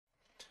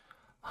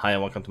Hi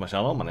and welcome to my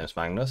channel, my name is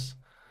Magnus.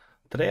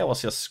 Today I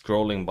was just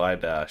scrolling by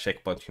the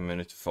Checkpoint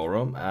community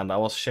forum and I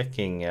was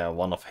checking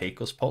one of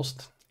Heiko's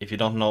posts. If you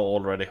don't know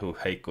already who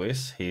Heiko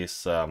is,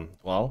 he's,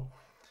 well,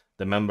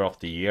 the member of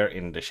the year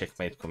in the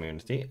Checkmate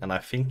community, and I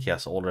think he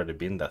has already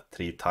been that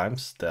 3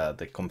 times.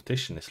 The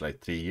competition is like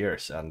 3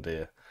 years, and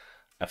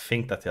I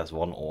think that he has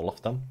won all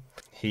of them.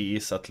 He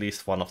is at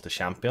least one of the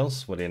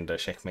champions within the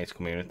Checkmate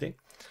community.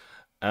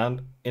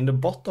 And in the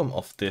bottom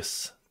of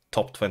this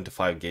top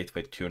 25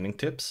 gateway tuning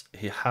tips,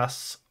 he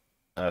has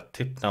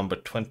tip number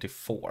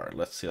 24.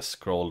 Let's just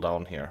scroll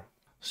down here.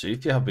 So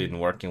if you have been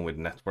working with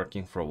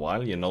networking for a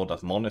while, you know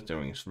that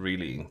monitoring is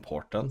really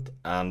important,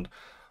 and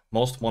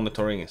most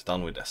monitoring is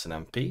done with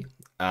SNMP.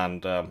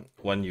 And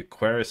when you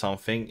query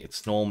something,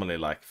 it's normally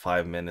like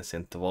 5 minutes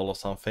interval or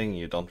something.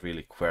 You don't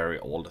really query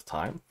all the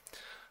time.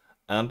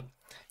 And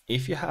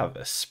if you have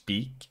a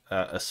spike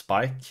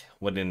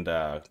within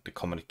the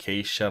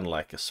communication,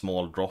 like a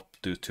small drop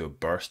due to a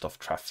burst of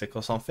traffic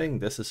or something,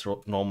 this is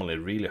normally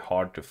really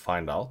hard to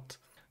find out.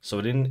 So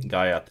within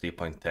Gaia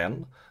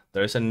 3.10,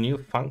 there is a new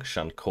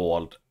function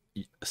called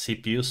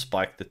CPU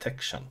spike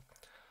detection.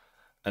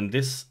 And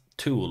this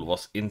tool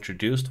was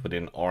introduced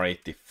within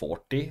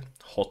R8040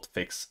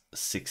 hotfix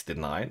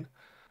 69.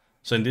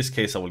 So in this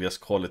case, I will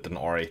just call it an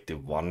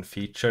R81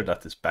 feature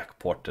that is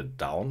backported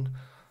down,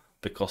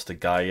 because the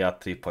Gaia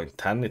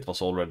 3.10, it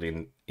was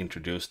already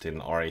introduced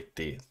in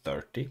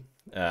R8030.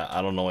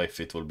 I don't know if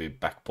it will be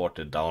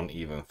backported down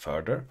even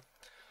further.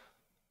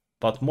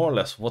 But more or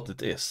less what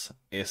it is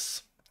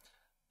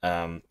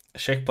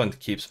Checkpoint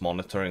keeps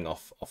monitoring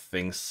of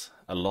things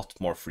a lot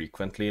more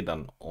frequently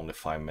than only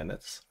 5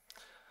 minutes.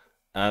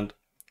 And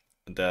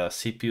the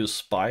CPU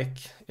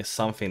spike is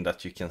something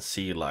that you can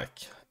see,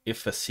 like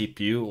if a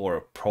CPU or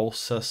a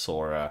process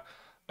or a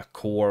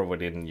core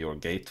within your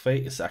gateway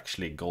is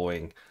actually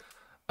going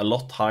a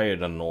lot higher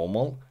than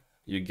normal,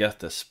 you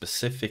get a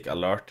specific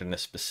alert in a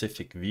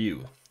specific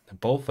view,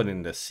 both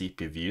within the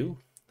CP view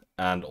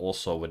and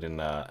also within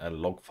a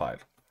log file.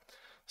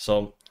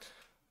 So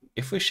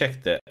if we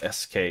check the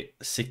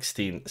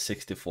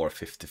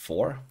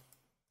sk166454,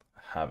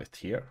 I have it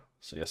here,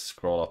 so just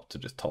scroll up to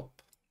the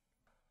top.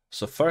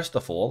 So first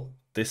of all,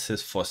 this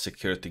is for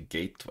security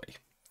gateway.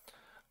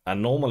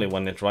 And normally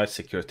when it writes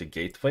security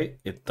gateway,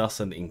 it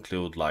doesn't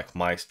include like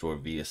Maestro or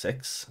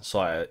VSX. So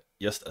I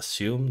just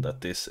assume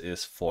that this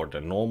is for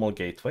the normal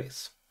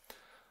gateways.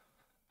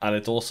 And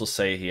it also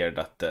say here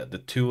that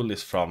the tool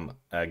is from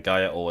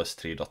Gaia OS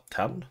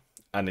 3.10,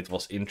 and it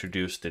was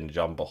introduced in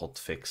Jumbo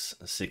Hotfix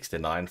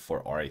 69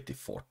 for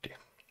R8040.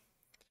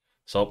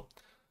 So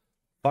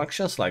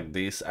functions like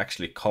this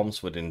actually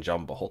comes within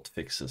Jumbo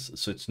hotfixes,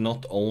 so it's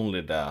not only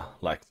the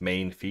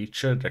main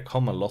feature, there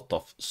come a lot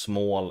of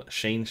small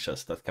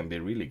changes that can be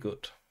really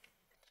good.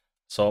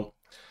 So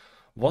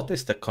what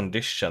is the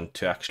condition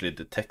to actually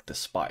detect the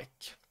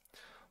spike?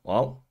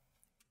 Well,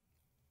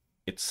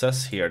 it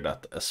says here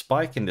that a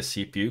spike in the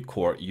CPU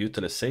core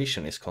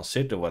utilization is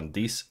considered when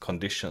these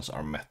conditions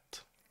are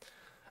met.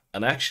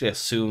 And I actually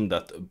assume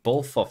that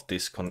both of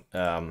these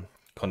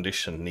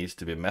conditions needs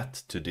to be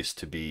met to this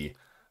to be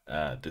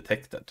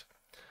detected.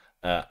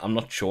 I'm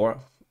not sure.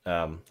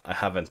 I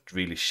haven't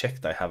really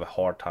checked. I have a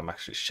hard time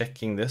actually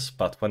checking this,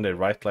 but when they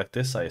write like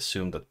this, I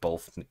assume that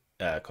both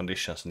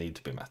conditions need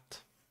to be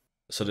met.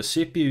 So the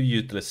CPU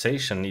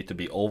utilization need to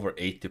be over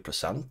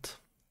 80%,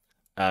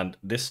 and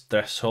this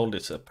threshold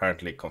is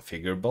apparently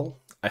configurable.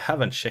 I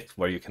haven't checked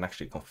where you can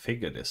actually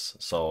configure this,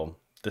 so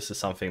this is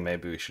something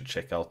maybe we should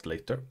check out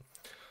later.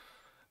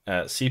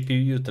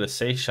 CPU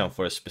utilization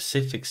for a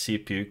specific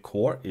CPU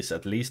core is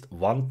at least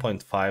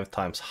 1.5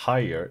 times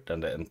higher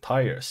than the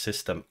entire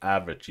system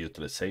average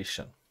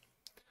utilization.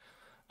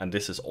 And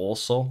this is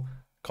also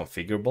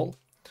configurable.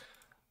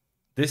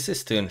 This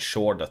is to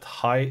ensure that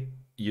high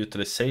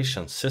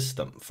utilization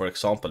system, for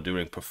example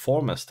during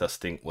performance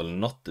testing, will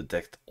not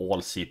detect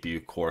all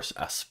CPU cores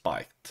as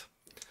spiked.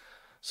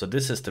 So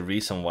this is the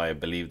reason why I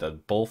believe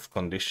that both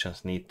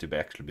conditions need to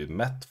actually be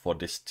met for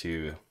this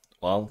to,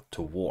 well,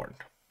 to warn.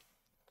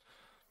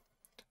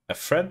 A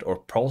thread or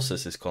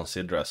process is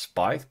considered as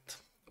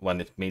spiked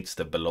when it meets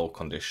the below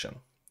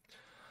condition.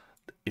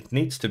 It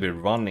needs to be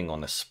running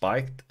on a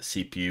spiked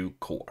CPU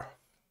core.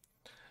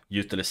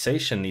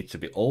 Utilization needs to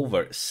be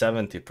over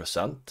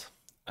 70%,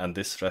 and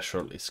this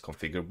threshold is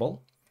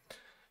configurable.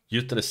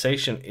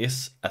 Utilization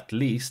is at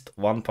least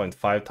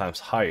 1.5 times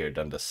higher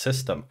than the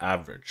system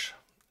average,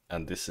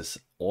 and this is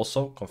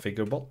also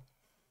configurable.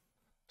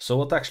 So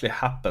what actually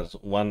happens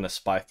when a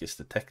spike is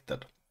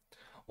detected?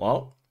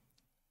 Well,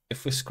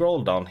 if we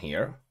scroll down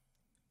here,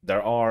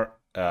 there are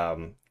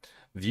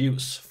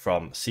views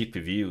from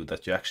CP view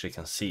that you actually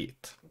can see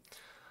it.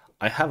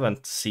 I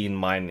haven't seen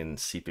mine in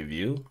CP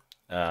view,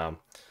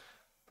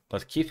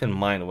 but keep in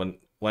mind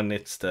when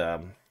it's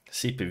the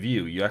CP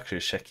view, you're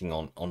actually checking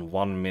on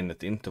 1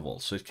 minute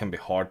interval, so it can be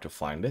hard to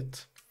find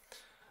it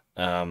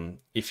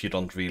if you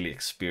don't really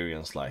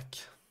experience like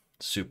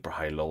super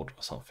high load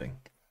or something.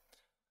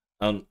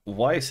 And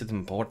why is it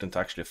important to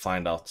actually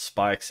find out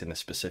spikes in a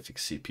specific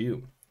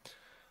CPU?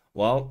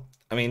 Well,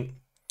 I mean,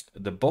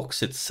 the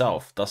box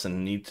itself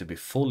doesn't need to be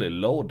fully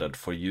loaded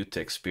for you to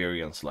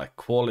experience like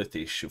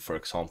quality issue, for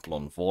example,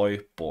 on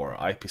VoIP or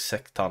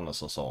IPsec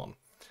tunnels and so on.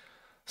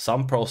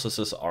 Some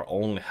processes are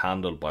only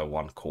handled by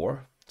one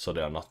core, so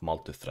they are not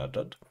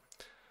multi-threaded.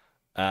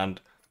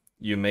 And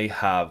you may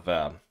have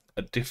a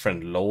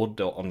different load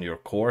on your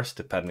cores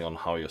depending on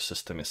how your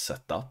system is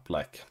set up.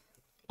 Like,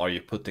 are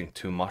you putting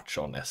too much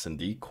on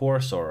S&D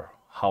cores, or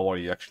how are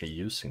you actually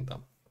using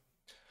them?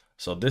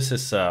 So this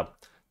is a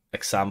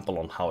example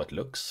on how it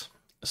looks.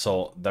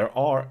 So there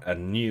are a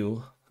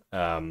new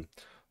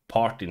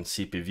part in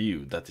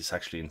CPView that is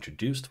actually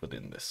introduced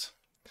within this.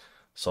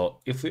 So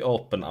if we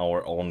open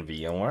our own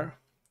VMware,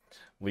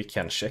 we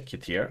can check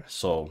it here.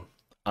 So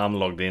I'm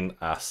logged in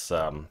as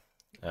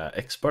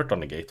expert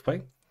on the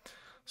gateway.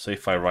 So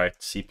if I write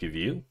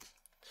CPView,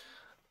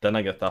 then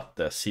I get up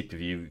the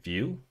CPView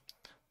view,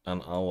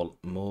 and I will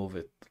move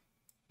it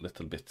a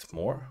little bit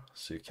more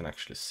so you can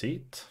actually see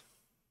it.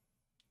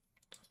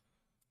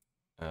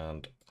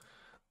 And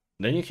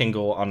then you can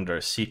go under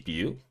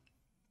CPU,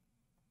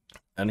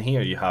 and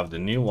here you have the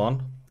new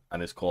one,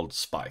 and it's called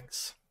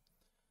spikes.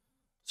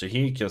 So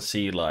here you can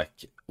see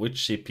like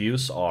which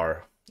CPUs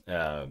are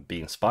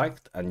being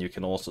spiked, and you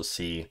can also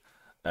see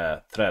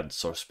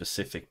threads or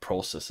specific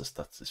processes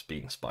that is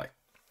being spiked.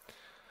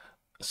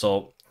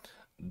 So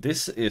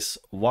this is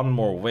one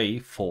more way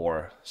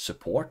for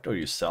support or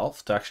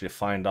yourself to actually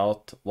find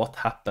out what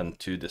happened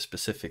to the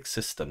specific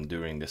system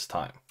during this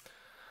time.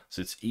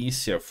 So it's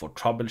easier for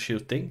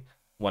troubleshooting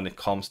when it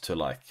comes to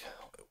like,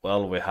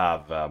 well, we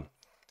have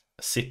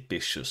SIP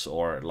issues,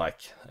 or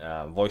like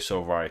voice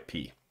over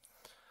IP,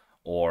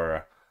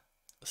 or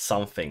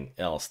something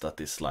else that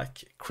is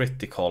like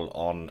critical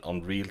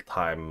on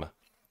real-time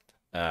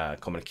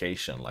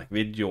communication, like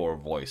video or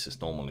voice is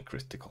normally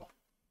critical.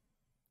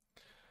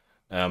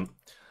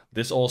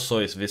 This also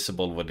is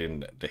visible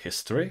within the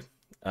history,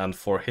 and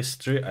for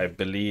history I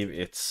believe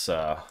it's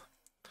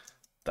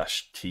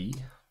 -T.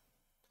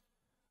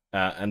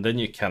 And then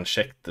you can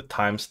check the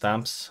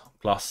timestamps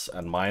plus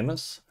and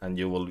minus, and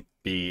you will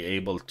be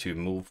able to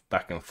move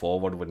back and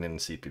forward within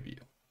CPView.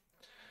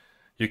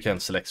 You can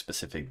select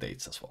specific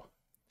dates as well.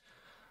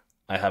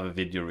 I have a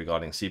video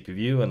regarding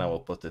CPView, and I will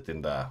put it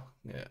in the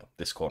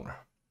this corner.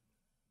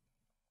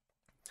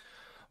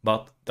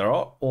 But there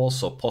are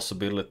also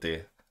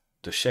possibility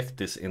to check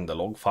this in the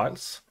log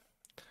files.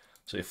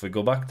 So if we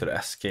go back to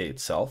the SK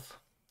itself,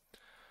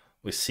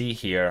 we see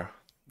here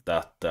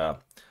that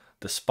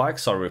the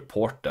spikes are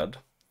reported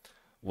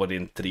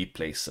within 3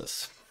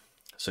 places.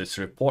 So it's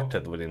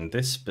reported within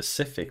this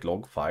specific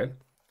log file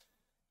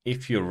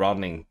if you're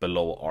running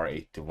below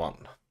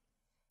R81.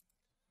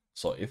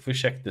 So if we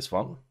check this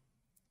one,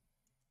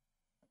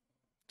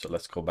 so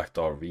let's go back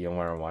to our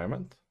VMware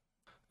environment,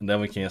 and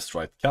then we can just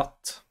write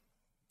cut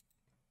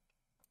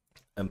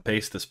and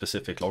paste the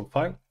specific log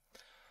file,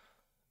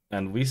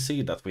 and we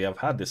see that we have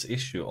had this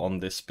issue on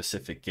this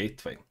specific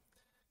gateway.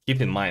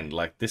 Keep in mind,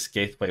 like, this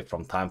gateway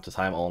from time to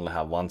time only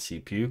have one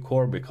CPU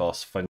core,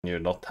 because when you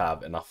not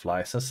have enough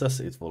licenses,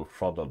 it will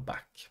throttle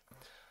back.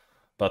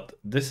 But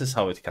this is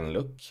how it can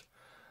look.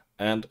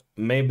 And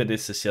maybe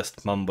this is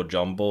just mumbo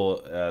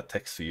jumbo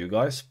text for you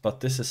guys, but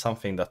this is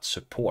something that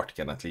support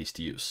can at least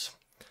use.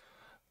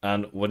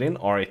 And within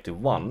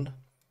R81,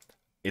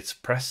 it's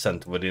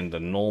present within the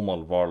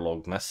normal var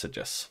log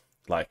messages,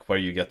 like where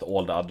you get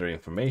all the other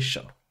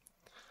information.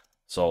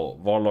 So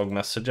var log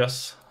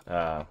messages,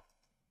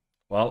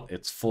 well,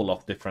 it's full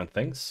of different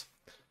things.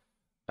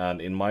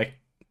 And in my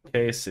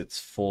case, it's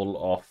full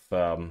of,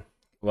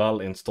 well,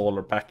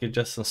 installer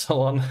packages and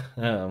so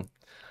on.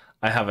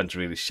 I haven't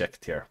really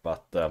checked here,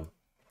 but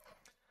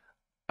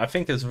I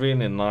think it's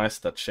really nice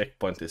that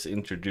Checkpoint has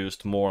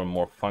introduced more and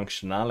more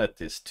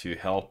functionalities to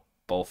help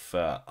both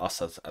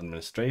us as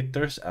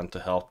administrators and to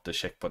help the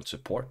Checkpoint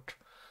support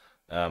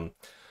to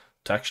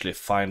actually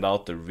find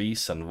out the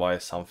reason why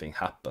something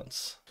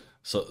happens.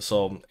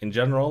 So in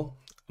general,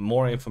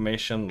 more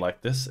information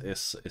like this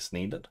is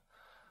needed,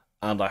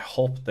 and I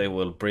hope they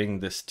will bring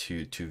this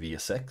to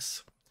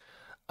VSX.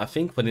 I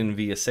think within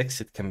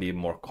VSX it can be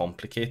more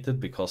complicated,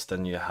 because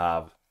then you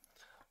have,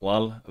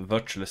 well,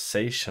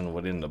 virtualization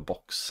within the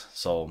box,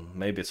 so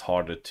maybe it's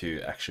harder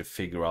to actually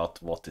figure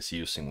out what is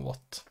using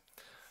what.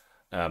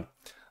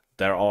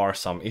 There are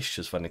some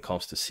issues when it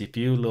comes to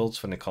CPU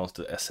loads, when it comes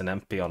to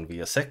SNMP on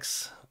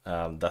VSX,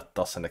 that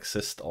doesn't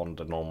exist on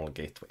the normal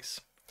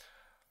gateways.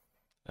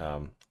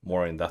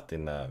 More in that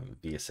in the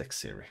VSX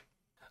series.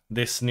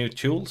 This new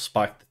tool,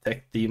 Spike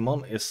Detect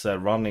Daemon, is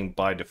running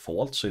by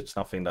default, so it's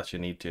nothing that you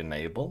need to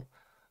enable.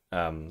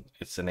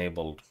 It's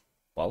enabled,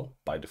 well,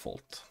 by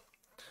default.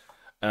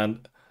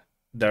 And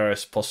there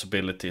is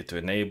possibility to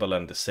enable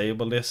and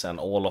disable this, and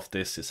all of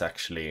this is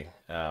actually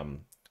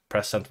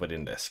present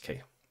within the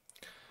SK.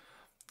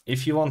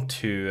 If you want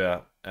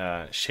to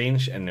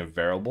change any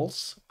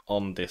variables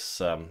on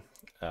this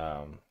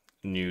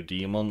new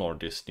daemon or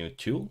this new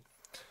tool,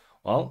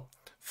 well,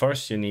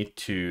 first you need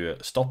to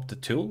stop the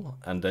tool,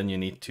 and then you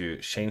need to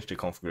change the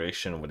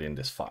configuration within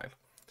this file.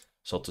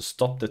 So to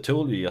stop the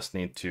tool, you just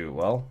need to,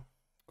 well,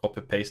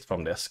 copy paste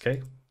from the SK,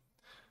 and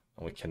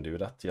we can do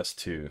that just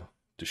to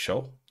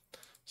show.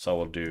 So I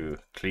will do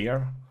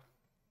clear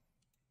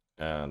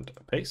and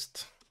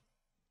paste.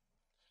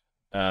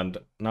 And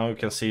now you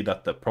can see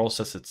that the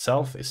process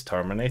itself is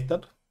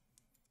terminated.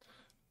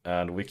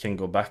 And we can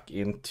go back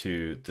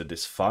into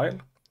this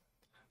file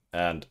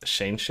and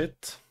change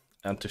it.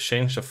 And to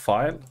change a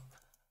file,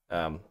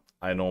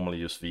 I normally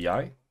use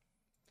VI,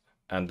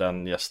 and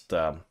then just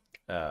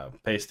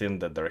paste in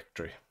the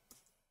directory.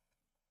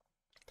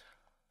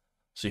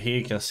 So here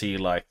you can see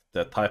like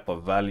the type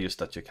of values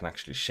that you can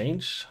actually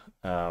change.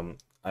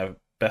 I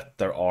bet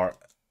there are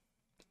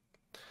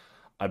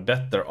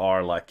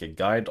like a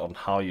guide on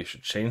how you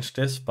should change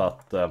this,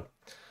 but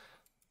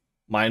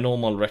my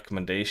normal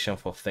recommendation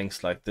for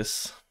things like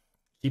this,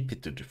 keep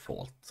it to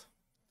default.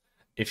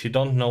 If you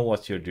don't know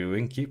what you're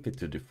doing, keep it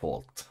to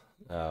default.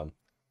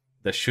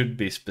 There should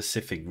be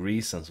specific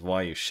reasons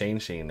why you're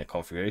changing in a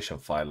configuration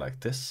file like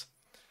this.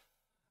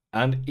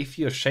 And if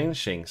you're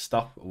changing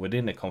stuff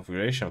within a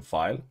configuration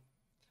file,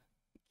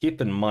 keep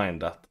in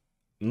mind that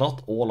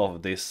not all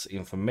of this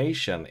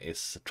information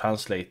is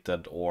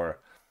translated or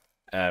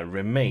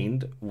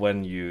remained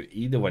when you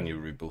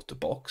reboot the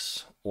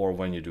box or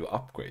when you do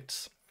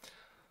upgrades.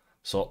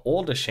 So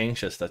all the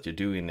changes that you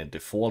do in a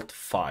default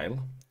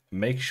file,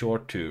 make sure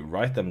to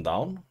write them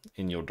down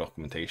in your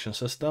documentation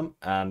system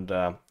and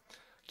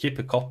keep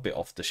a copy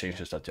of the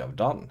changes that you have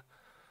done.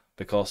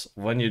 Because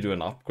when you do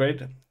an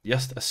upgrade,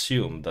 just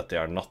assume that they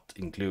are not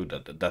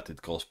included, that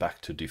it goes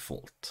back to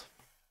default.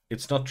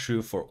 It's not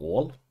true for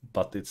all,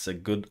 but it's a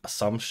good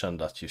assumption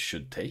that you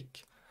should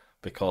take,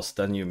 because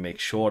then you make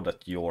sure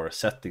that your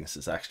settings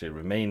is actually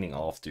remaining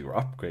after your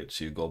upgrade,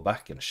 so you go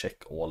back and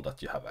check all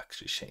that you have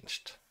actually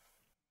changed.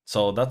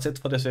 So that's it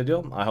for this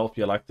video. I hope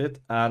you liked it,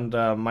 and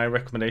my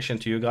recommendation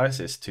to you guys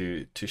is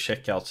to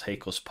check out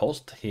Heiko's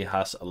post. He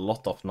has a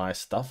lot of nice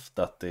stuff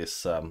that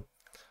is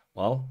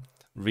well,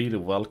 really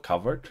well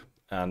covered,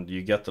 and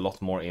you get a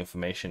lot more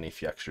information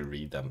if you actually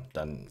read them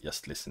than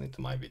just listening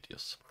to my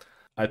videos.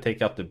 I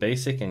take up the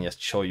basic and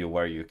just show you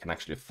where you can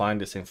actually find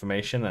this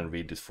information and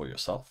read it for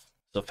yourself.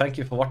 So thank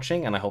you for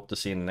watching, and I hope to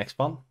see you in the next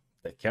one.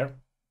 Take care.